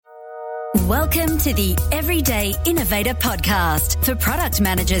Welcome to the Everyday Innovator podcast for product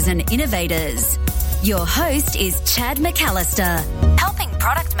managers and innovators. Your host is Chad McAllister, helping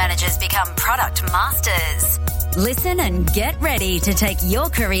product managers become product masters. Listen and get ready to take your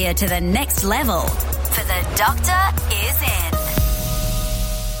career to the next level, for the doctor is in.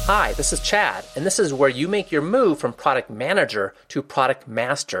 Hi, this is Chad, and this is where you make your move from product manager to product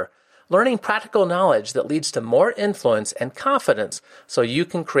master, learning practical knowledge that leads to more influence and confidence so you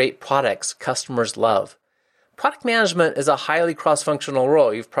can create products customers love. Product management is a highly cross-functional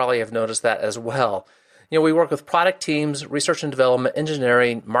role. You probably have noticed that as well. We work with product teams, research and development,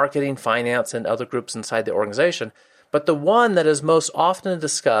 engineering, marketing, finance, and other groups inside the organization. But the one that is most often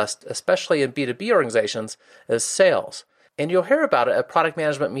discussed, especially in B2B organizations, is sales. And you'll hear about it at product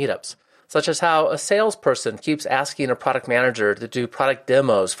management meetups, such as how a salesperson keeps asking a product manager to do product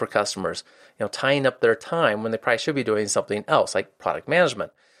demos for customers, tying up their time when they probably should be doing something else, like product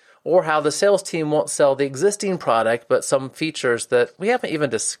management. Or how the sales team won't sell the existing product, but some features that we haven't even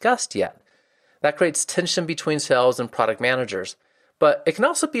discussed yet. That creates tension between sales and product managers. But it can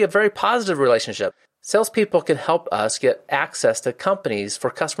also be a very positive relationship. Salespeople can help us get access to companies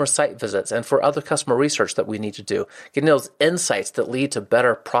for customer site visits and for other customer research that we need to do, getting those insights that lead to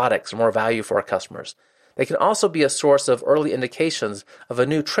better products and more value for our customers. They can also be a source of early indications of a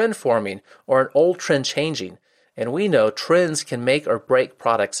new trend forming or an old trend changing. And we know trends can make or break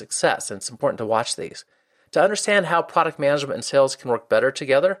product success, and it's important to watch these. To understand how product management and sales can work better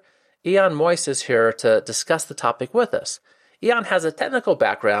together, Moyse is here to discuss the topic with us. Has a technical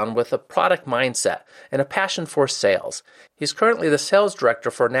background with a product mindset and a passion for sales. He's currently the sales director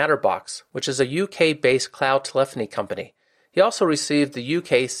for Natterbox, which is a UK-based Cloud Telphony company. He also received the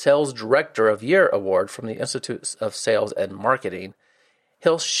UK Sales Director of Year Award from the Institute of Sales and Marketing.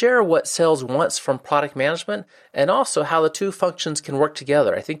 He'll share what sales wants from product management and also how the two functions can work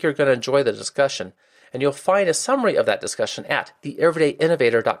together. I think you're going to enjoy the discussion. And you'll find a summary of that discussion at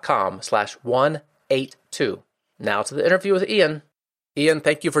theeverydayinnovator.com/182. Now to the interview with Ian. Ian,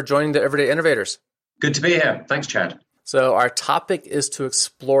 thank you for joining the Everyday Innovators. Good to be here. Thanks, Chad. So our topic is to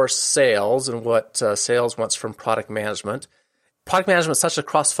explore sales and what sales wants from product management. Product management is such a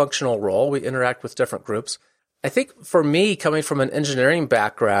cross-functional role. We interact with different groups. I think for me, coming from an engineering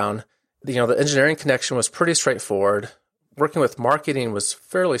background, the engineering connection was pretty straightforward. Working with marketing was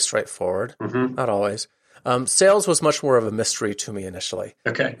fairly straightforward, not always. Sales was much more of a mystery to me initially.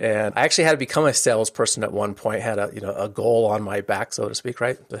 Okay. And I actually had to become a salesperson at one point, had a goal on my back, so to speak,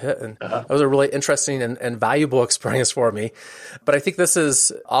 right, to hit. And that was a really interesting and valuable experience for me. But I think this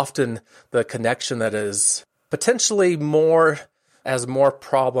is often the connection that is potentially more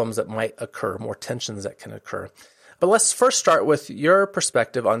problems that might occur, more tensions that can occur. But let's first start with your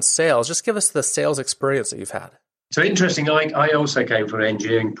perspective on sales. Just give us the sales experience that you've had. So interesting. I also came from an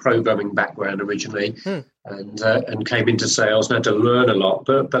engineering programming background originally, and came into sales and had to learn a lot.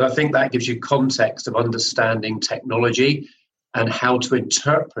 But I think that gives you context of understanding technology and how to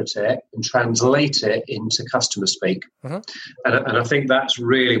interpret it and translate it into customer speak. And I think that's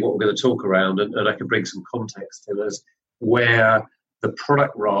really what we're going to talk around. And I can bring some context to us where the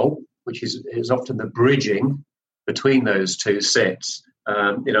product role, which is often the bridging between those two, sits.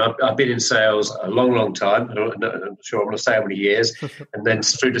 I've been in sales a long time. I'm not sure I'm going to say how many years, and then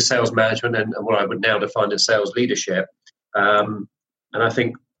through to sales management and what I would now define as sales leadership. And I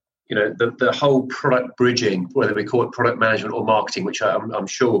think, the whole product bridging, whether we call it product management or marketing, which I'm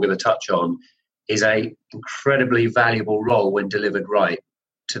sure we're going to touch on, is a incredibly valuable role when delivered right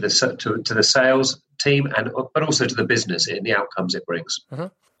to the sales team but also to the business in the outcomes it brings.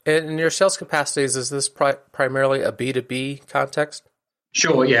 And in your sales capacities, is this primarily a B2B context?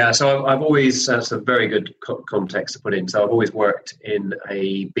 Sure, yeah. So I've always, that's a very good context to put in. So I've always worked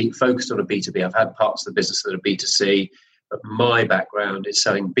focused on a B2B. I've had parts of the business that are B2C, but my background is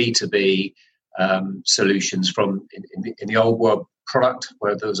selling B2B solutions from in the old world product,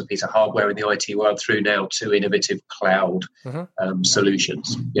 where there was a piece of hardware in the IT world, through now to innovative cloud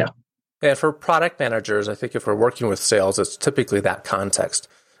solutions. Yeah. And for product managers, I think if we're working with sales, it's typically that context.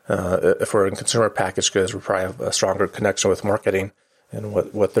 If we're in consumer packaged goods, we probably have a stronger connection with marketing and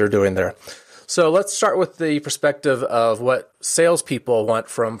what they're doing there. So let's start with the perspective of what salespeople want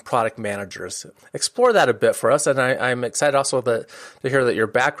from product managers. Explore that a bit for us. And I'm excited also to hear that your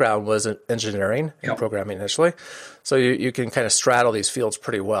background was in engineering and programming initially. So you can kind of straddle these fields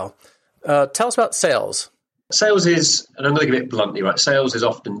pretty well. Tell us about sales. Sales is, and I'm going to give it bluntly, right? Sales is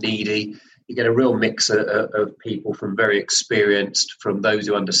often needy. You get a real mix of people from very experienced, from those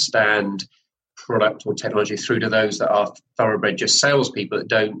who understand product or technology, through to those that are thoroughbred just salespeople that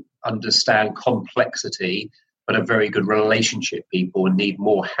don't understand complexity, but are very good relationship people and need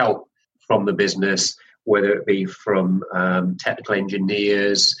more help from the business, whether it be from technical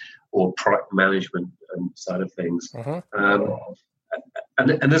engineers or product management side of things.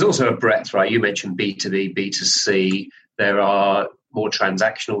 And there's also a breadth, right? You mentioned B2B, B2C. There are more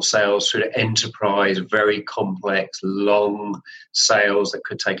transactional sales through to enterprise, very complex, long sales that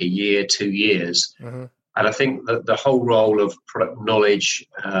could take a year, 2 years. And I think that the whole role of product knowledge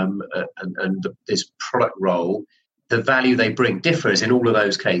and this product role, the value they bring differs in all of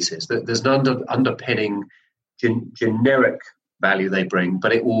those cases. There's an underpinning generic value they bring,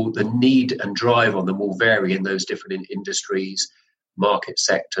 but the need and drive on them will vary in those different industries, market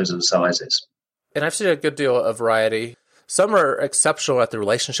sectors and sizes. And I've seen a good deal of variety. Some are exceptional at the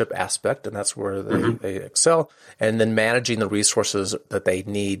relationship aspect, and that's where they excel, and then managing the resources that they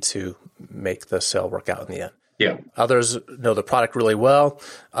need to make the sale work out in the end. Yeah. Others know the product really well.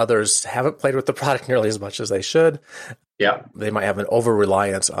 Others haven't played with the product nearly as much as they should. Yeah. They might have an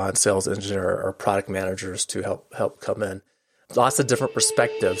over-reliance on sales engineer or product managers to help come in. Lots of different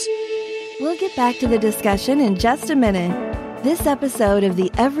perspectives. We'll get back to the discussion in just a minute. This episode of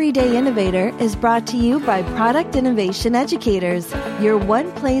the Everyday Innovator is brought to you by Product Innovation Educators, your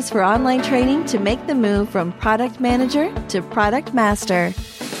one place for online training to make the move from product manager to product master.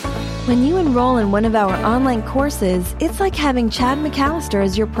 When you enroll in one of our online courses, it's like having Chad McAllister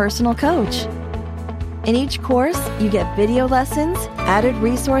as your personal coach. In each course, you get video lessons, added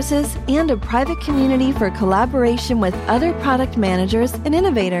resources, and a private community for collaboration with other product managers and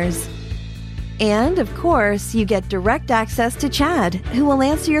innovators. And, of course, you get direct access to Chad, who will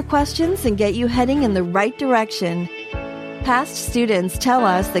answer your questions and get you heading in the right direction. Past students tell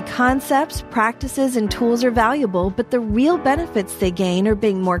us the concepts, practices, and tools are valuable, but the real benefits they gain are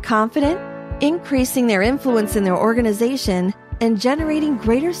being more confident, increasing their influence in their organization, and generating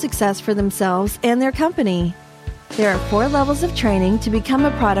greater success for themselves and their company. There are 4 levels of training to become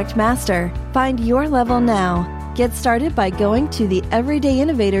a product master. Find your level now. Get started by going to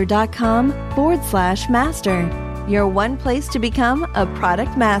theeverydayinnovator.com/master. Your one place to become a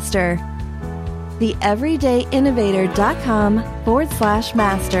product master.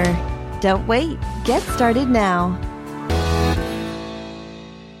 theeverydayinnovator.com/master. Don't wait. Get started now.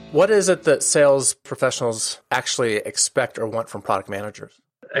 What is it that sales professionals actually expect or want from product managers?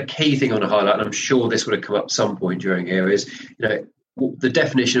 A key thing I want to highlight, and I'm sure this would have come up some point during here, is the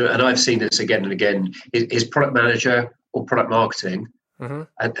definition, and I've seen this again and again, is product manager or product marketing,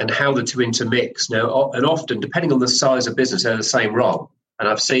 and how the two intermix. Now, and often, depending on the size of business, they're the same role. And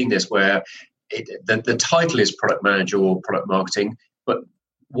I've seen this where the title is product manager or product marketing, but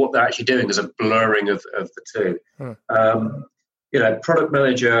what they're actually doing is a blurring of the two. Product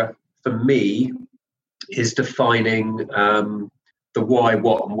manager, for me, is defining the why,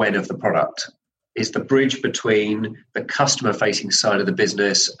 what, and when of the product. Is the bridge between the customer-facing side of the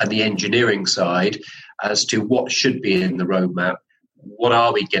business and the engineering side as to what should be in the roadmap, what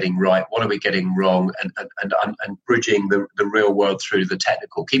are we getting right, what are we getting wrong, and bridging the real world through the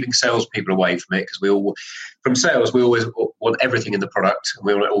technical, keeping salespeople away from it, because we always want everything in the product, and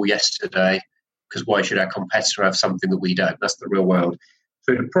we want it all yesterday, because why should our competitor have something that we don't? That's the real world.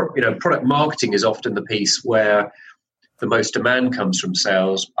 So, product marketing is often the piece where the most demand comes from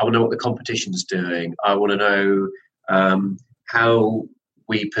sales. I want to know what the competition's doing. I want to know how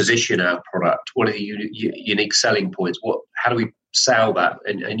we position our product. What are the unique selling points? How do we sell that?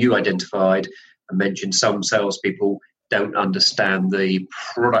 And you identified and mentioned some salespeople don't understand the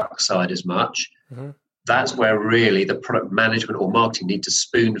product side as much. That's where really the product management or marketing need to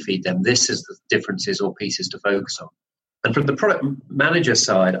spoon feed them. This is the differences or pieces to focus on. And from the product manager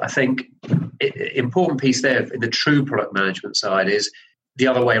side, I think important piece there in the true product management side is the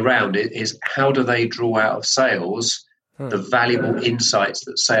other way around, is how do they draw out of sales the valuable insights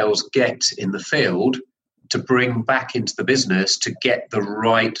that sales get in the field to bring back into the business to get the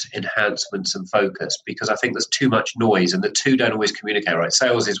right enhancements and focus, because I think there's too much noise and the two don't always communicate right.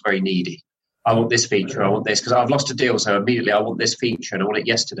 Sales is very needy. I want this feature, I want this, because I've lost a deal, so immediately I want this feature and I want it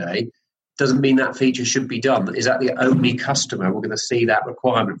yesterday. Doesn't mean that feature should be done. Is that the only customer we're going to see that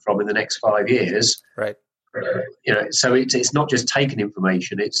requirement from in the next 5 years? Right. So it's not just taking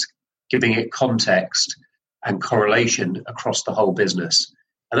information, it's giving it context and correlation across the whole business.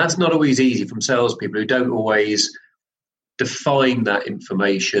 And that's not always easy from salespeople who don't always define that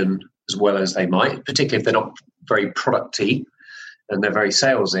information as well as they might, particularly if they're not very producty and they're very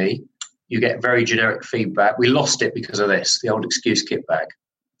salesy. You get very generic feedback. We lost it because of this, the old excuse kickback.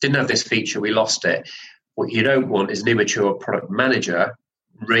 Didn't have this feature, we lost it. What you don't want is an immature product manager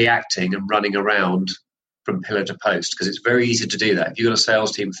reacting and running around from pillar to post, because it's very easy to do that. If you've got a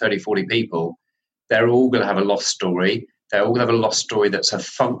sales team of 30, 40 people, they're all going to have a lost story. They all have a loss story that's a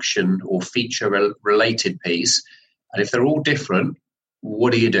function or feature related piece. And if they're all different,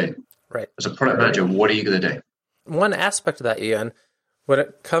 what do you do? Right. As a product manager, what are you going to do? One aspect of that, Ian, when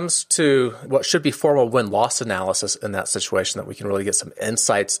it comes to what should be formal win-loss analysis in that situation, that we can really get some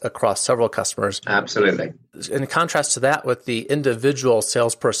insights across several customers. Absolutely. In contrast to that, with the individual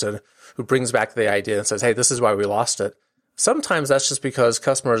salesperson who brings back the idea and says, hey, this is why we lost it. Sometimes that's just because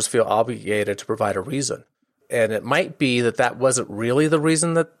customers feel obligated to provide a reason. And it might be that wasn't really the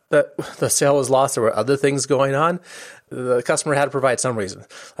reason that the sale was lost. There were other things going on. The customer had to provide some reason.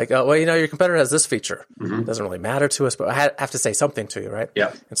 Like, oh, well, your competitor has this feature. It doesn't really matter to us, but I have to say something to you, right?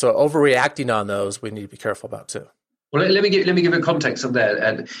 Yeah. And so overreacting on those, we need to be careful about too. Well, let me give a context on there.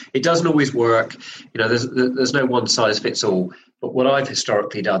 And it doesn't always work. There's no one size fits all. But what I've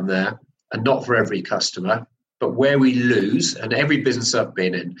historically done there, and not for every customer, but where we lose, and every business I've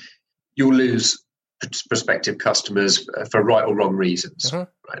been in, you'll lose prospective customers for right or wrong reasons. Right?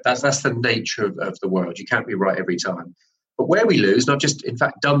 That's the nature of the world. You can't be right every time. But where we lose, and I've just in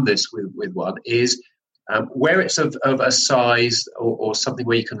fact done this with one, is where it's of a size or something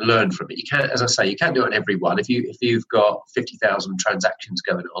where you can learn from it. You can't, as I say, you can't do it on every one. If you've got 50,000 transactions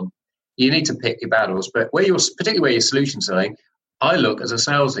going on, you need to pick your battles. But particularly where you're solution selling, I look as a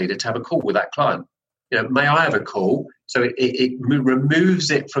sales leader to have a call with that client. May I have a call? So it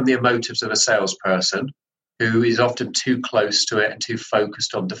removes it from the emotives of a salesperson who is often too close to it and too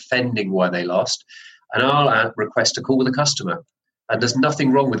focused on defending why they lost. And I'll request a call with a customer. And there's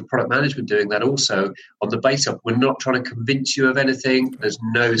nothing wrong with product management doing that also on the basis of we're not trying to convince you of anything. There's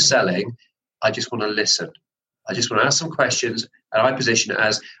no selling. I just want to listen. I just want to ask some questions. And I position it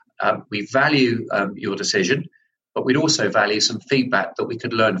as we value your decision, but we'd also value some feedback that we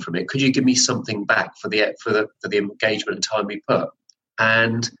could learn from it. Could you give me something back for the engagement and time we put?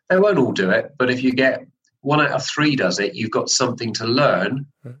 And they won't all do it, but if you get 1 out of 3 does it, you've got something to learn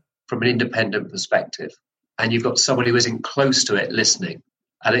from an independent perspective, and you've got somebody who isn't close to it listening,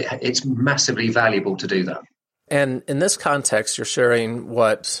 and it's massively valuable to do that. And in this context, you're sharing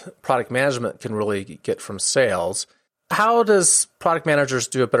what product management can really get from sales. How does product managers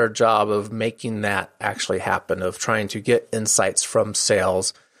do a better job of making that actually happen, of trying to get insights from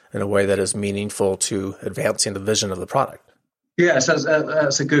sales in a way that is meaningful to advancing the vision of the product? Yes,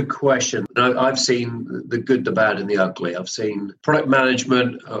 that's a good question. I've seen the good, the bad, and the ugly. I've seen product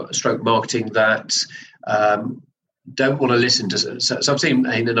management, stroke marketing that don't want to listen to. So I've seen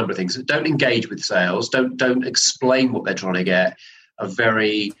a number of things. Don't engage with sales. Don't explain what they're trying to get. Are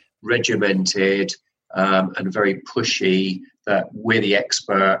very regimented and very pushy. That we're the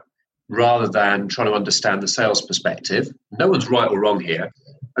expert, rather than trying to understand the sales perspective. No one's right or wrong here.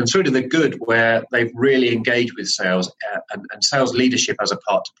 And through to the good, where they've really engaged with sales and sales leadership has a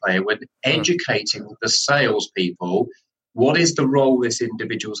part to play when educating the salespeople. What is the role this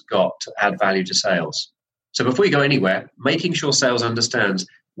individual's got to add value to sales? So before you go anywhere, making sure sales understands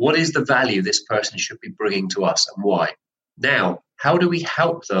what is the value this person should be bringing to us and why. Now, how do we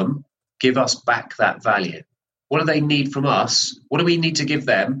help them give us back that value? What do they need from us? What do we need to give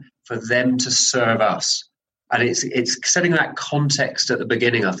them for them to serve us? And it's setting that context at the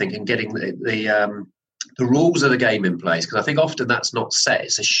beginning, I think, and getting the rules of the game in place. Because I think often that's not set,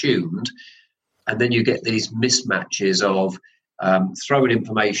 it's assumed. And then you get these mismatches of throwing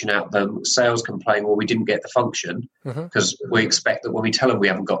information at them, sales complain, well, we didn't get the function, because we expect that when we tell them we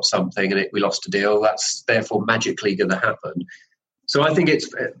haven't got something and we lost a deal, that's therefore magically going to happen. So I think it's,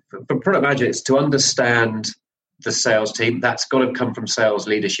 for product manager, it's to understand the sales team. That's got to come from sales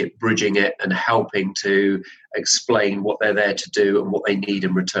leadership, bridging it and helping to explain what they're there to do and what they need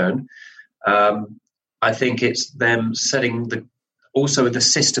in return. I think it's them setting also the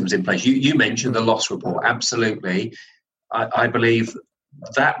systems in place. You mentioned the loss report. Absolutely. I believe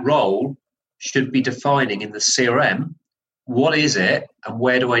that role should be defining in the CRM, what is it and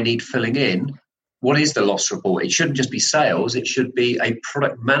where do I need filling in? What is the loss report? It shouldn't just be sales. It should be a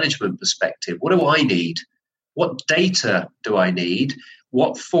product management perspective. What do I need? What data do I need?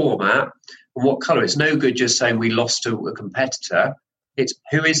 What format and what color? It's no good just saying we lost to a competitor. It's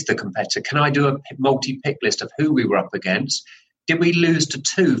who is the competitor? Can I do a multi-pick list of who we were up against? Did we lose to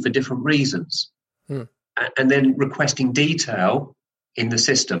 2 for different reasons? And then requesting detail in the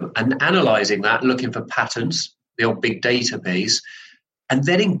system and analyzing that, looking for patterns, the old big data piece, and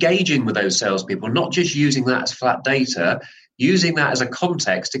then engaging with those salespeople, not just using that as flat data, using that as a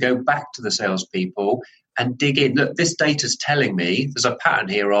context to go back to the salespeople and dig in. Look, this data's telling me there's a pattern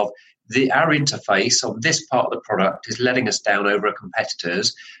here of our interface on this part of the product is letting us down over our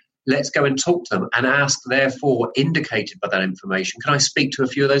competitors. Let's go and talk to them and ask, therefore, indicated by that information, can I speak to a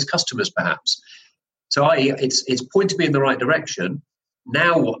few of those customers perhaps? So it's pointed me in the right direction.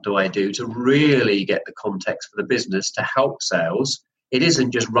 Now what do I do to really get the context for the business to help sales? It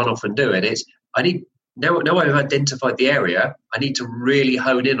isn't just run off and do it. Now I've identified the area, I need to really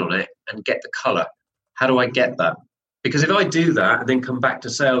hone in on it and get the colour. How do I get that? Because if I do that and then come back to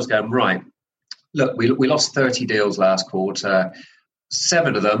sales going, right, look, we lost 30 deals last quarter.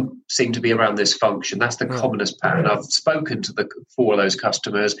 7 of them seem to be around this function. That's the commonest pattern. I've spoken to 4 of those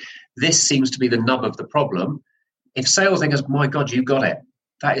customers. This seems to be the nub of the problem. If sales then goes, my God, you got it.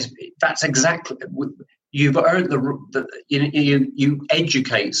 That's exactly, you've earned you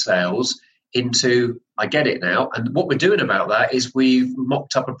educate sales into, I get it now. And what we're doing about that is we've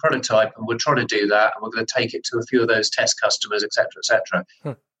mocked up a prototype and we're trying to do that. And we're going to take it to a few of those test customers, et cetera, et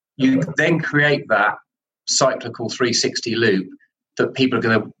cetera. You then create that cyclical 360 loop that people are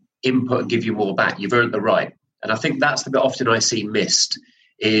going to input and give you more back. You've earned the right. And I think that's the bit often I see missed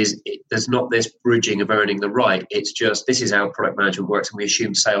is there's not this bridging of earning the right. It's just, this is how product management works and we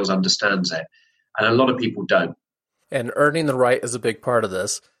assume sales understands it. And a lot of people don't. And earning the right is a big part of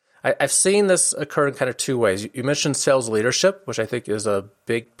this. I've seen this occur in kind of 2 ways. You mentioned sales leadership, which I think is a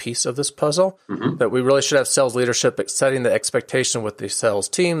big piece of this puzzle, that we really should have sales leadership setting the expectation with the sales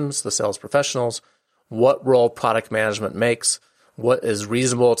teams, the sales professionals, what role product management makes, what is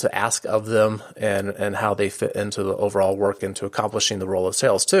reasonable to ask of them, and how they fit into the overall work into accomplishing the role of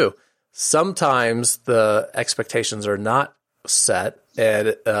sales too. Sometimes the expectations are not set,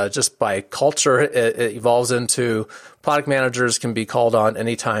 and just by culture, it evolves into product managers can be called on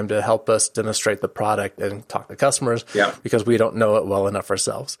anytime to help us demonstrate the product and talk to customers because we don't know it well enough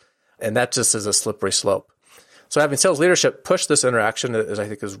ourselves. And that just is a slippery slope. So having sales leadership push this interaction I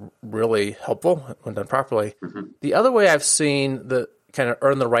think is really helpful when done properly. The other way I've seen the kind of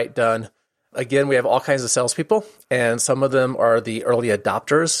earn the right done, again, we have all kinds of salespeople, and some of them are the early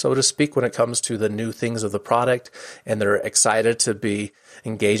adopters, so to speak, when it comes to the new things of the product, and they're excited to be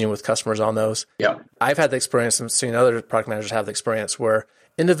engaging with customers on those. I've had the experience and seen other product managers have the experience where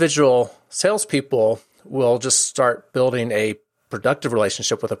individual salespeople will just start building a productive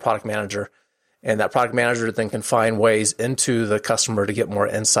relationship with a product manager, and that product manager then can find ways into the customer to get more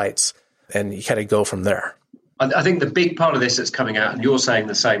insights, and you kind of go from there. I think the big part of this that's coming out, and you're saying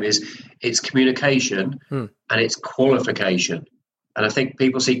the same, is it's communication and it's qualification. And I think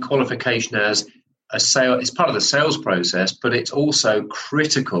people see qualification as a sale. It's part of the sales process, but it's also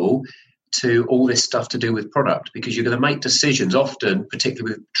critical to all this stuff to do with product, because you're going to make decisions often,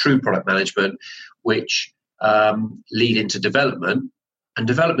 particularly with true product management, which lead into development. And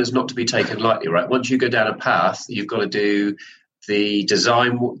development is not to be taken lightly, right? Once you go down a path, you've got to do the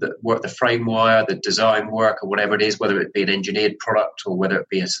design work, the frame wire, the design work, or whatever it is, whether it be an engineered product or whether it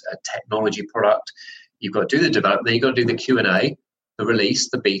be a technology product. You've got to do the development, then you've got to do the Q&A, the release,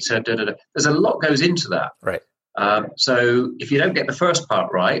 the beta. There's a lot goes into that. Right. So if you don't get the first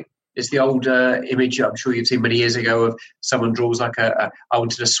part right, it's the old image I'm sure you've seen many years ago of someone draws like I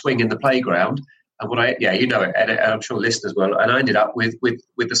wanted to swing in the playground, and you know it, and I'm sure listeners will. And I ended up with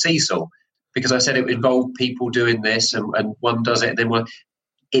the seesaw, because I said it involved people doing this, and one does it, and then one.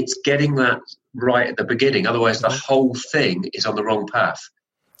 It's getting that right at the beginning. Otherwise, the whole thing is on the wrong path.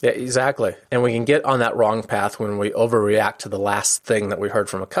 Yeah, exactly. And we can get on that wrong path when we overreact to the last thing that we heard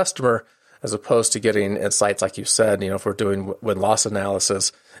from a customer, as opposed to getting insights, like you said. If we're doing win-loss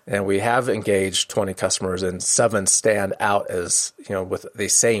analysis and we have engaged 20 customers and 7 stand out as with the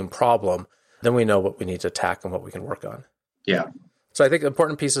same problem, then we know what we need to attack and what we can work on. Yeah. So I think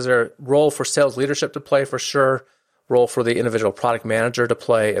important pieces are role for sales leadership to play for sure, role for the individual product manager to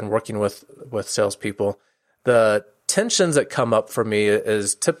play in working with salespeople. The tensions that come up for me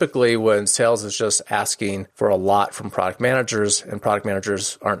is typically when sales is just asking for a lot from product managers, and product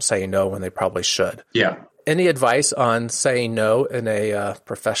managers aren't saying no when they probably should. Yeah. Any advice on saying no in a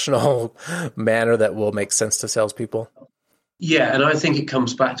professional manner that will make sense to salespeople? Yeah, and I think it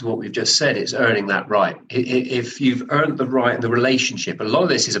comes back to what we've just said. It's earning that right. If you've earned the right, the relationship, a lot of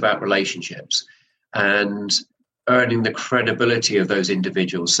this is about relationships and earning the credibility of those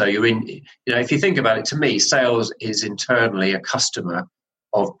individuals. So if you think about it, to me, sales is internally a customer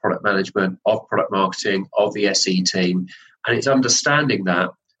of product management, of product marketing, of the SE team, and it's understanding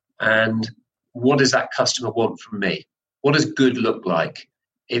that. And what does that customer want from me? What does good look like?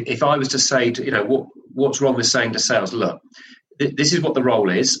 If I was to say to, what's wrong with saying to sales, look, this is what the role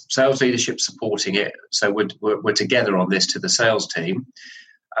is, sales leadership supporting it, so we're together on this to the sales team.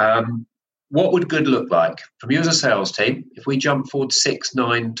 What would good look like from you as a sales team? If we jump forward 6,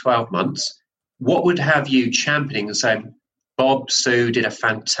 9, 12 months, what would have you championing and saying, Bob, Sue did a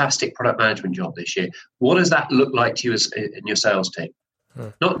fantastic product management job this year. What does that look like to you in your sales team?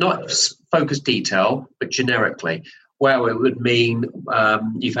 Not focused detail, but generically. Well, it would mean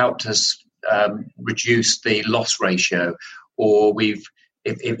you've helped us reduce the loss ratio, or if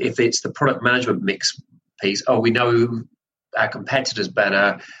it's the product management mix piece, we know our competitors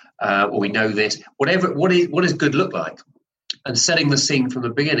better, or we know this. What does good look like? And setting the scene from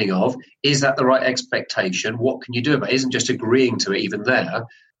the beginning of, is that the right expectation? What can you do about it? It isn't just agreeing to it even there.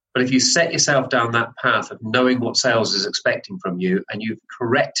 But if you set yourself down that path of knowing what sales is expecting from you, and you've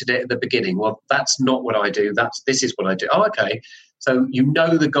corrected it at the beginning, well, that's not what I do. This is what I do. Oh, okay. So you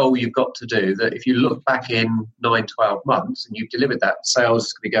know the goal you've got to do, that if you look back in 9, 12 months and you've delivered that, sales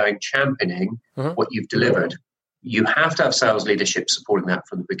is going to be going championing what you've delivered. You have to have sales leadership supporting that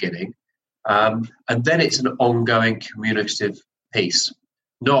from the beginning. And then it's an ongoing communicative piece,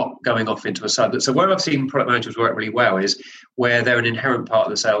 not going off into a side. So where I've seen product managers work really well is where they're an inherent part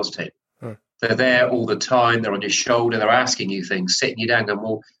of the sales team. They're there all the time. They're on your shoulder. They're asking you things, sitting you down, going,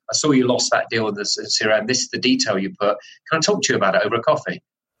 well, I saw you lost that deal in the CRM. This is the detail you put. Can I talk to you about it over a coffee?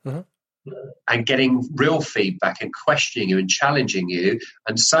 And getting real feedback and questioning you and challenging you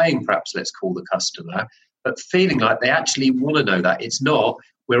and saying, perhaps let's call the customer, but feeling like they actually want to know that. It's not,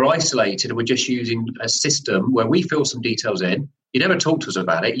 we're isolated and we're just using a system where we fill some details in. You never talk to us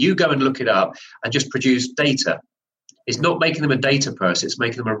about it. You go and look it up and just produce data. It's not making them a data person. It's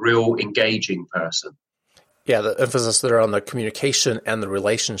making them a real engaging person. Yeah, the emphasis there on the communication and the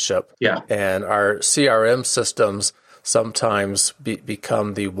relationship. Yeah. And our CRM systems sometimes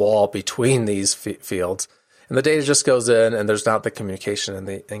become the wall between these fields. And the data just goes in and there's not the communication and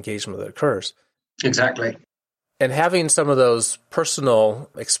the engagement that occurs. Exactly. And having some of those personal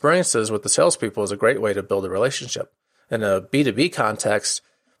experiences with the salespeople is a great way to build a relationship. In a B2B context,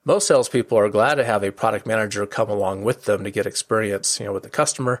 most salespeople are glad to have a product manager come along with them to get experience, with the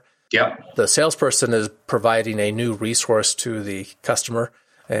customer. Yeah. The salesperson is providing a new resource to the customer,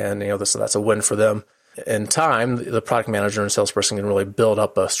 and that's a win for them. In time, the product manager and salesperson can really build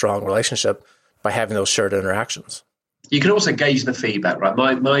up a strong relationship by having those shared interactions. You can also gauge the feedback, right?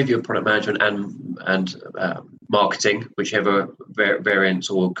 My view of product management and marketing, whichever variants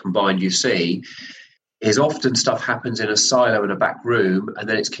or combined you see, is often stuff happens in a silo in a back room, and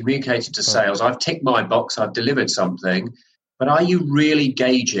then it's communicated to sales. I've ticked my box, I've delivered something, but are you really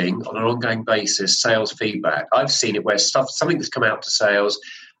gauging on an ongoing basis sales feedback? I've seen it where something that's come out to sales,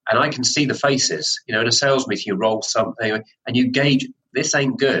 and I can see the faces. In a sales meeting, you roll something and you gauge, this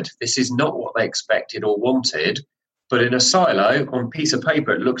ain't good. This is not what they expected or wanted. But in a silo, on a piece of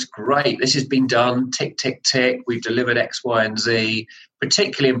paper, it looks great. This has been done, tick, tick, tick. We've delivered X, Y, and Z,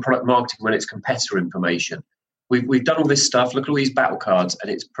 particularly in product marketing when it's competitor information. We've done all this stuff. Look at all these battle cards, and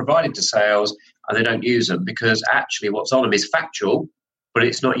it's provided to sales, and they don't use them because actually what's on them is factual, but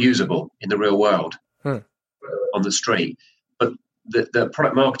it's not usable in the real world on the street. But the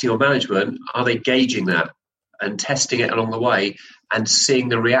product marketing or management, are they gauging that and testing it along the way and seeing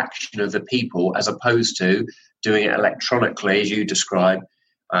the reaction of the people as opposed to doing it electronically, as you describe?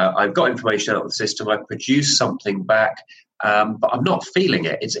 I've got information out of the system, I've produced something back, but I'm not feeling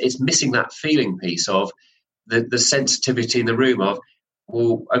it. It's missing that feeling piece of the sensitivity in the room of,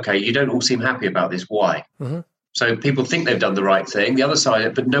 well, okay, you don't all seem happy about this. Why? So people think they've done the right thing, the other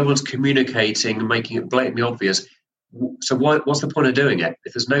side, but no one's communicating and making it blatantly obvious. So what's the point of doing it?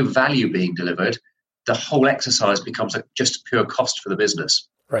 If there's no value being delivered, the whole exercise becomes just pure cost for the business.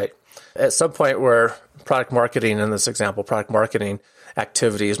 Right. At some point where product marketing, in this example, product marketing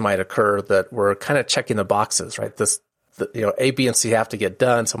activities might occur that we're kind of checking the boxes, right? A, B, and C have to get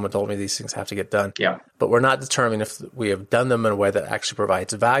done. Someone told me these things have to get done. Yeah. But we're not determining if we have done them in a way that actually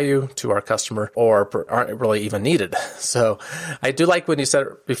provides value to our customer or aren't really even needed. So I do like when you said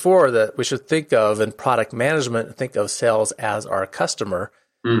before that we should think of, in product management, think of sales as our customer.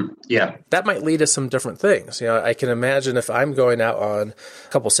 Yeah. That might lead to some different things. I can imagine if I'm going out on a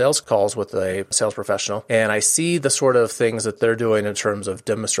couple sales calls with a sales professional and I see the sort of things that they're doing in terms of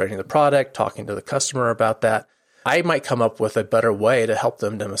demonstrating the product, talking to the customer about that, I might come up with a better way to help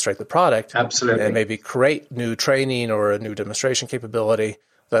them demonstrate the product. Absolutely. And maybe create new training or a new demonstration capability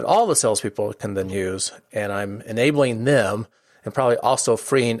that all the salespeople can then use. And I'm enabling them and probably also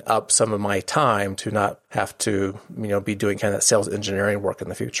freeing up some of my time to not have to, be doing kind of that sales engineering work in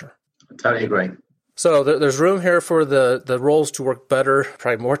the future. I totally agree. So there's room here for the roles to work better,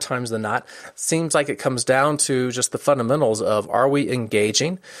 probably more times than not. Seems like it comes down to just the fundamentals of, are we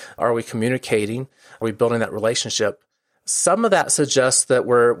engaging? Are we communicating? Are we building that relationship? Some of that suggests that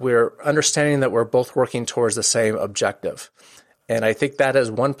we're understanding that we're both working towards the same objective. And I think that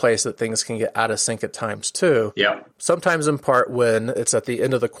is one place that things can get out of sync at times too. Yeah. Sometimes in part when it's at the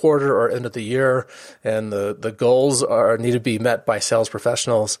end of the quarter or end of the year and the goals need to be met by sales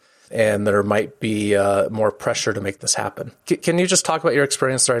professionals and there might be more pressure to make this happen. Can you just talk about your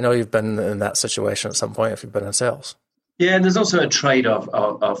experience there? I know you've been in that situation at some point if you've been in sales. Yeah, and there's also a trade-off,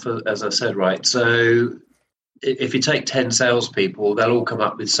 as I said, right? So if you take 10 salespeople, they'll all come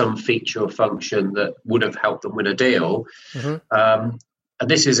up with some feature or function that would have helped them win a deal. And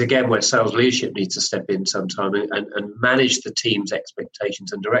this is, again, where sales leadership needs to step in sometime and manage the team's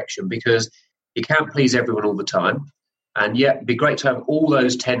expectations and direction, because you can't please everyone all the time. And yet it'd be great to have all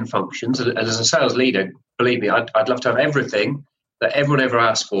those 10 functions. And as a sales leader, believe me, I'd love to have everything that everyone ever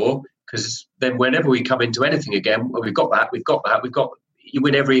asked for, because then whenever we come into anything again, well, we've got that, you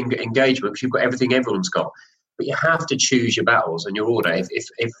win every engagement because you've got everything everyone's got. But you have to choose your battles and your order.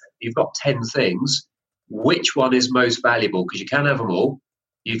 If you've got 10 things, which one is most valuable? Because you can't have them all.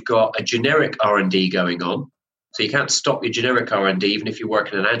 You've got a generic R&D going on. So you can't stop your generic R&D, even if you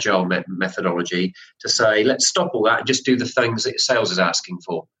work in an agile methodology, to say, let's stop all that and just do the things that sales is asking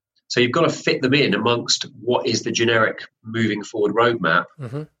for. So you've got to fit them in amongst what is the generic moving forward roadmap.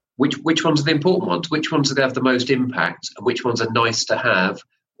 Which ones are the important ones? Which ones are going to have the most impact? And which ones are nice to have,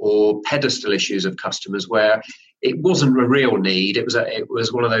 or pedestal issues of customers where it wasn't a real need. It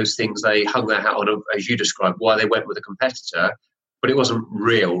was one of those things they hung their hat on, as you described, why they went with a competitor, but it wasn't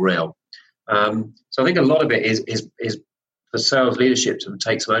real. So I think a lot of it is for sales leadership to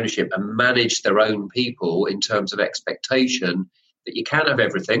take some ownership and manage their own people in terms of expectation that you can't have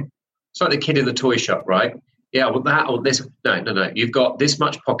everything. It's like the kid in the toy shop, right? Yeah, I want that or this. No. You've got this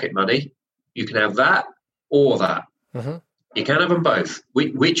much pocket money. You can have that or that. You can't have them both.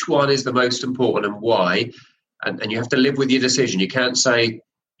 Which one is the most important and why? And you have to live with your decision. You can't say,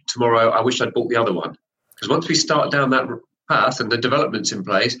 tomorrow, I wish I'd bought the other one. Because once we start down that path and the development's in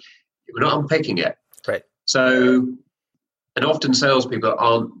place, we're not unpicking it. Right. So, and often salespeople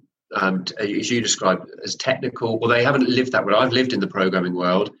aren't, as you described, as technical. Well, they haven't lived that way. I've lived in the programming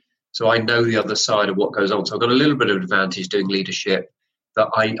world, so I know the other side of what goes on. So I've got a little bit of advantage doing leadership that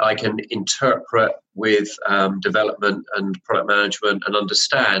I can interpret with development and product management and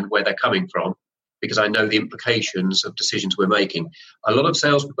understand where they're coming from, because I know the implications of decisions we're making. A lot of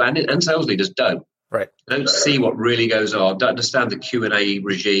salespeople and sales leaders don't. Right. They don't see what really goes on, don't understand the Q&A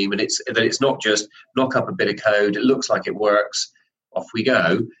regime, and it's not just knock up a bit of code, it looks like it works, off we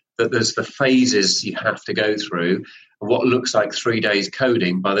go, that there's the phases you have to go through, and what looks like 3 days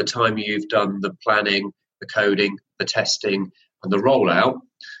coding, by the time you've done the planning, the coding, the testing, and the rollout,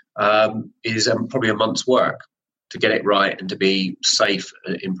 is probably a month's work to get it right and to be safe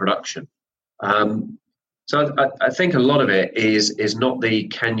in production. So I think a lot of it is not the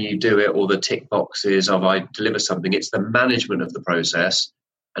can you do it or the tick boxes of I deliver something. It's the management of the process,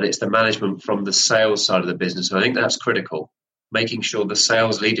 and it's the management from the sales side of the business. And I think that's critical, making sure the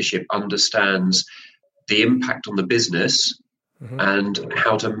sales leadership understands the impact on the business and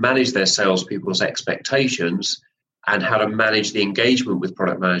how to manage their salespeople's expectations and how to manage the engagement with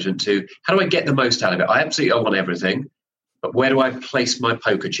product management to how do I get the most out of it? I want everything. But where do I place my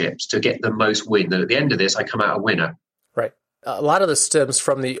poker chips to get the most win? That at the end of this, I come out a winner. Right. A lot of this stems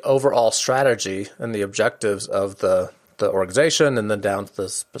from the overall strategy and the objectives of the organization, and then down to the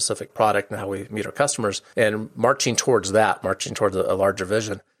specific product and how we meet our customers, and marching towards a larger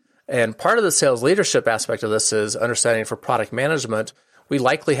vision. And part of the sales leadership aspect of this is understanding for product management, we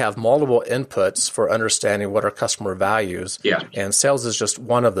likely have multiple inputs for understanding what our customer values. Yeah. And sales is just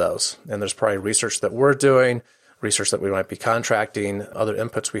one of those. And there's probably research that we're doing, research that we might be contracting, other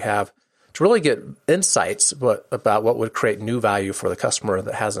inputs we have to really get insights about what would create new value for the customer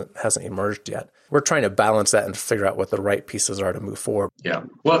that hasn't emerged yet. We're trying to balance that and figure out what the right pieces are to move forward. Yeah.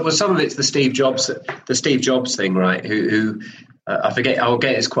 Well, some of it's the Steve Jobs thing, right? Who I forget. I'll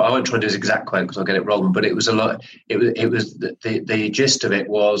get his quote. I won't try and do his exact quote because I'll get it wrong. But it was a lot. It was the gist of it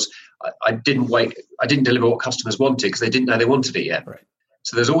was I didn't deliver what customers wanted because they didn't know they wanted it yet. Right.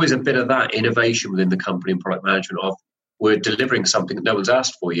 So there's always a bit of that innovation within the company and product management of we're delivering something that no one's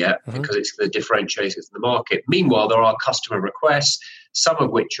asked for yet because it's the differentiators in the market. Meanwhile, there are customer requests, some of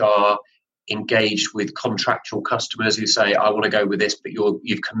which are engaged with contractual customers who say, I want to go with this, but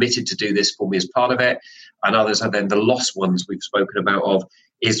you've committed to do this for me as part of it. And others are then the lost ones we've spoken about of,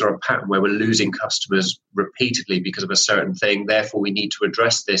 is there a pattern where we're losing customers repeatedly because of a certain thing? Therefore, we need to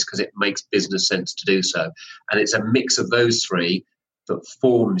address this because it makes business sense to do so. And it's a mix of those three that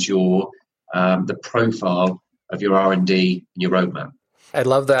forms your the profile of your R&D and your roadmap. I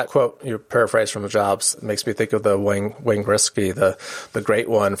love that quote, your paraphrase from the Jobs. It makes me think of the Wayne Gretzky, the great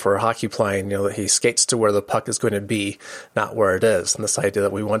one for hockey playing, that he skates to where the puck is going to be, not where it is. And this idea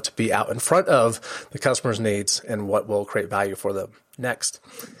that we want to be out in front of the customer's needs and what will create value for them next.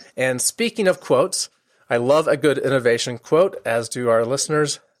 And speaking of quotes, I love a good innovation quote, as do our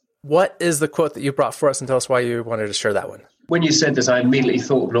listeners. What is the quote that you brought for us, and tell us why you wanted to share that one? When you said this, I immediately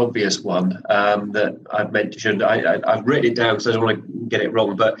thought of an obvious one that I've mentioned. I've written it down because I don't want to get it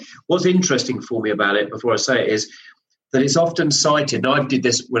wrong. But what's interesting for me about it, before I say it, is that it's often cited. Now, I did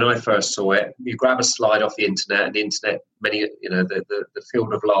this when I first saw it. You grab a slide off the internet, and the internet, the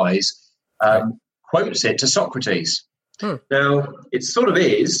field of lies, quotes it to Socrates. Now, it sort of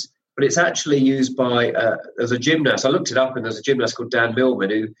is, but it's actually used by there's a gymnast. I looked it up, and there's a gymnast called Dan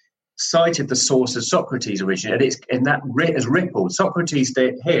Millman who cited the source of Socrates originally, and that has rippled. Socrates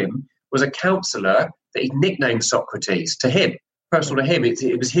to him was a counsellor that he nicknamed Socrates. To him, personal to him,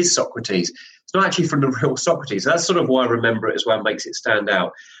 it was his Socrates. It's not actually from the real Socrates. That's sort of why I remember it as well, makes it stand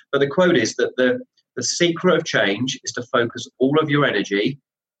out. But the quote is that the secret of change is to focus all of your energy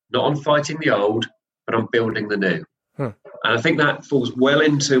not on fighting the old, but on building the new. And I think that falls well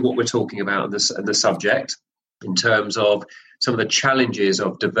into what we're talking about in the subject, in terms of some of the challenges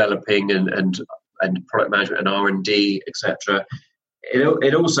of developing and product management and R&D, etc.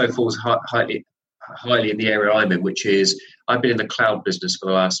 It also falls highly in the area I'm in, which is I've been in the cloud business for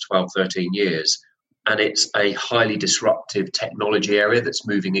the last 12, 13 years, and it's a highly disruptive technology area that's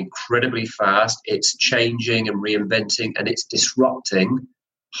moving incredibly fast. It's changing and reinventing, and it's disrupting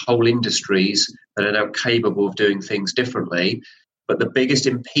whole industries that are now capable of doing things differently. But the biggest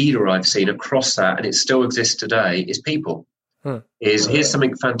impeder I've seen across that, and it still exists today, is people. Here's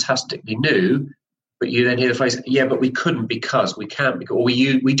something fantastically new, but you then hear the phrase, yeah, but we couldn't because, we can't because, or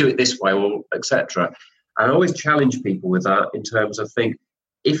we do it this way, or etc. And I always challenge people with that in terms of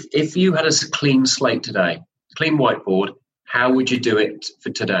if you had a clean slate today, clean whiteboard, how would you do it for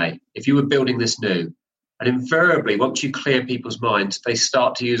today? If you were building this new, and invariably, once you clear people's minds, they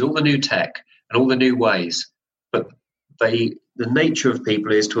start to use all the new tech and all the new ways. But the nature of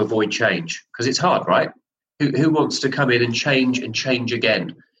people is to avoid change, because it's hard, right? Who wants to come in and change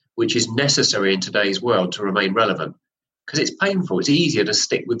again, which is necessary in today's world to remain relevant? Because it's painful. It's easier to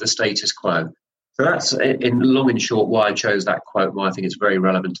stick with the status quo. So that's, in long and short, why I chose that quote, why I think it's very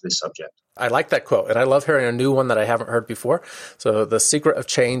relevant to this subject. I like that quote, and I love hearing a new one that I haven't heard before. So the secret of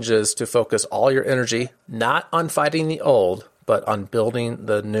change is to focus all your energy, not on fighting the old, but on building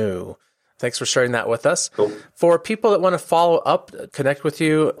the new. Thanks for sharing that with us. Cool. For people that want to follow up, connect with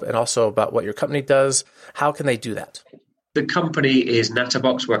you, and also about what your company does, how can they do that? The company is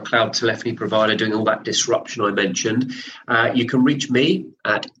Natterbox. We're a cloud telephony provider doing all that disruption I mentioned. You can reach me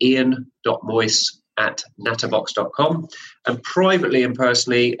at ian.moyse@natterbox.com, and privately and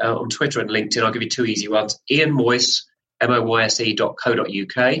personally on Twitter and LinkedIn, I'll give you two easy ones. Ian Moyse,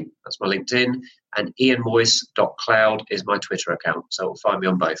 moyse.co.uk, that's my LinkedIn, and ianmoyse.cloud is my Twitter account. So you'll find me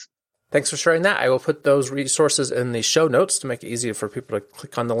on both. Thanks for sharing that. I will put those resources in the show notes to make it easier for people to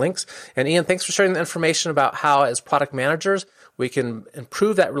click on the links. And Ian, thanks for sharing the information about how, as product managers, we can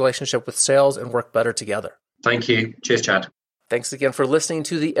improve that relationship with sales and work better together. Thank you. Cheers, Chad. Thanks again for listening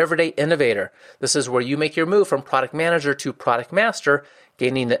to the Everyday Innovator. This is where you make your move from product manager to product master,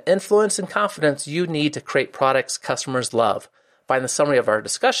 gaining the influence and confidence you need to create products customers love. Find the summary of our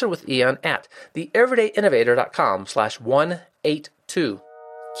discussion with Ian at theeverydayinnovator.com/182.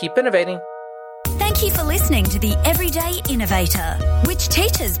 Keep innovating. Thank you for listening to the Everyday Innovator, which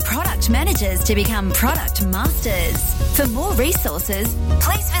teaches product managers to become product masters. For more resources,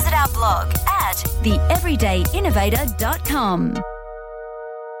 please visit our blog at theeverydayinnovator.com.